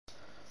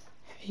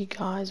Hey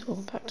guys,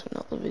 welcome back to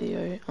another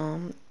video.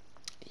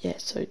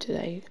 So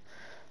today,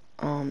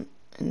 in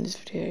this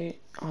video,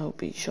 I'll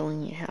be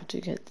showing you how to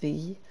get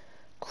the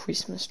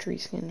Christmas tree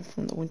skin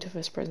from the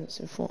Winterfest presents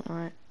in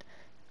Fortnite,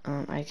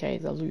 aka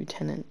the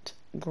Lieutenant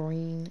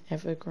Green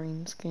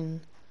Evergreen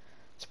skin.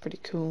 It's pretty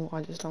cool.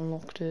 I just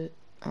unlocked it.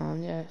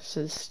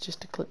 So this is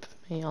just a clip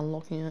of me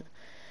unlocking it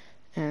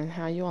and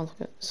how you unlock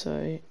it.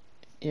 So,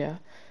 yeah,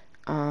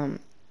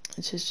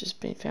 this has just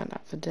been found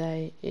out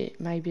today. It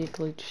may be a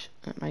glitch,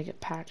 it may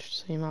get patched,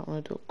 so you might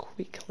want to do it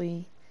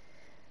quickly.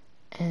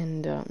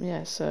 And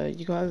so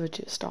you go over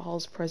to your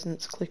styles,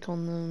 presents, click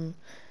on them.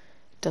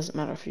 It doesn't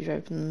matter if you've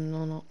opened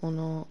them or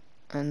not.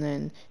 And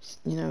then,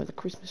 the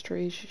Christmas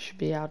trees, you should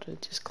be able to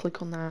just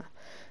click on that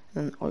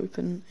and then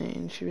open, and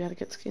you should be able to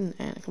get skin.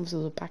 And it comes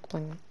with a back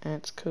bling, and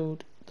it's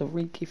called the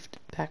Regift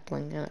back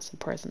bling, and it's a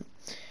present.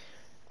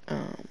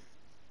 I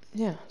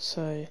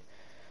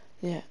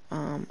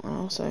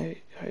also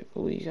hope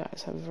all you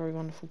guys have a very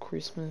wonderful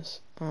Christmas.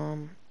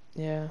 Hope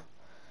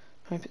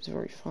it's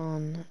very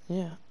fun.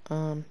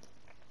 Hope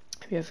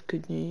you have a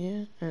good New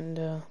Year,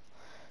 and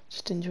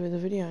just enjoy the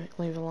video.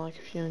 Leave a like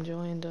if you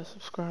enjoy, and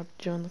subscribe,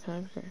 join the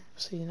Kenobi crew.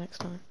 See you next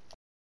time.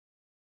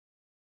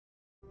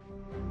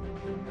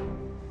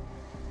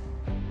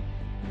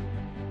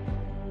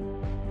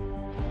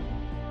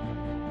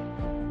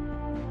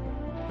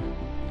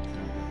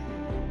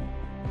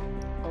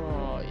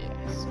 Oh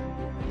yes,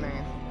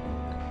 man.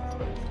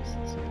 This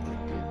is really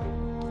good.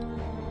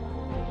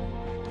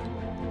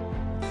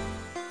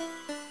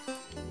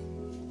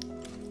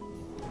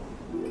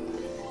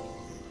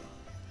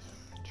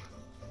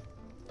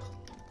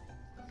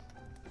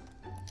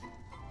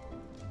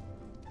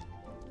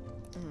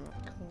 Oh my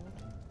god.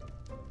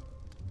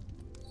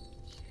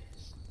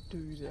 Yes,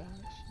 dude, that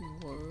actually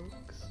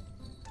works.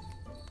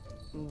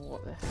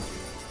 What the hell?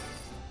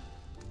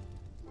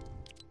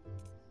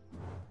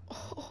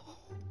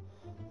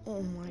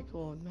 Oh my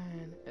god,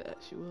 man, it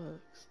actually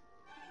works.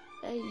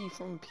 Hey,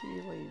 from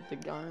Peely, the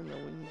guy in the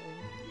window.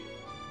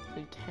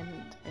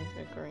 Lieutenant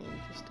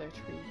Evergreen, just a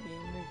tree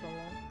here, move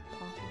along,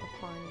 path of the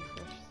piney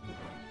fresh seed.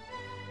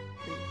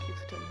 Be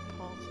gifted,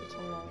 pass it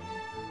along.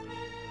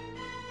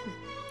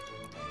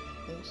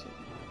 Awesome.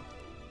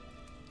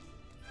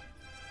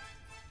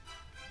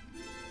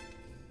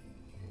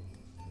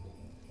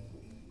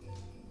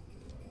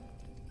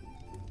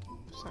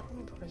 Was that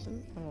my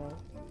present? Oh,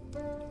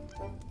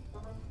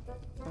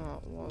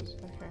 it was,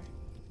 okay.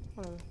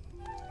 Whatever.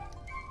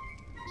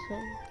 So,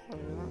 I'll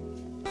do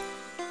that.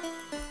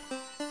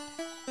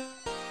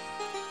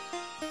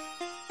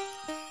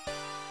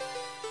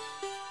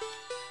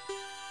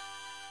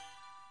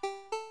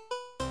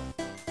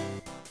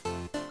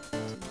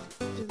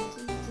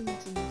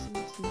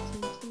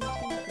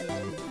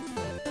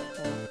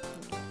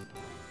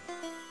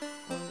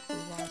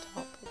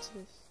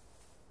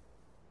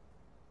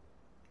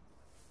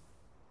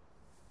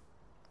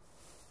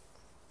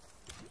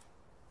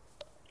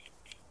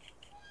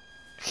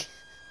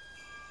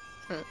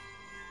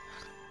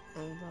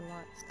 All the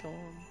lights go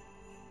on.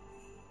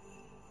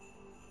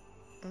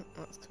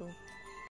 That's cool.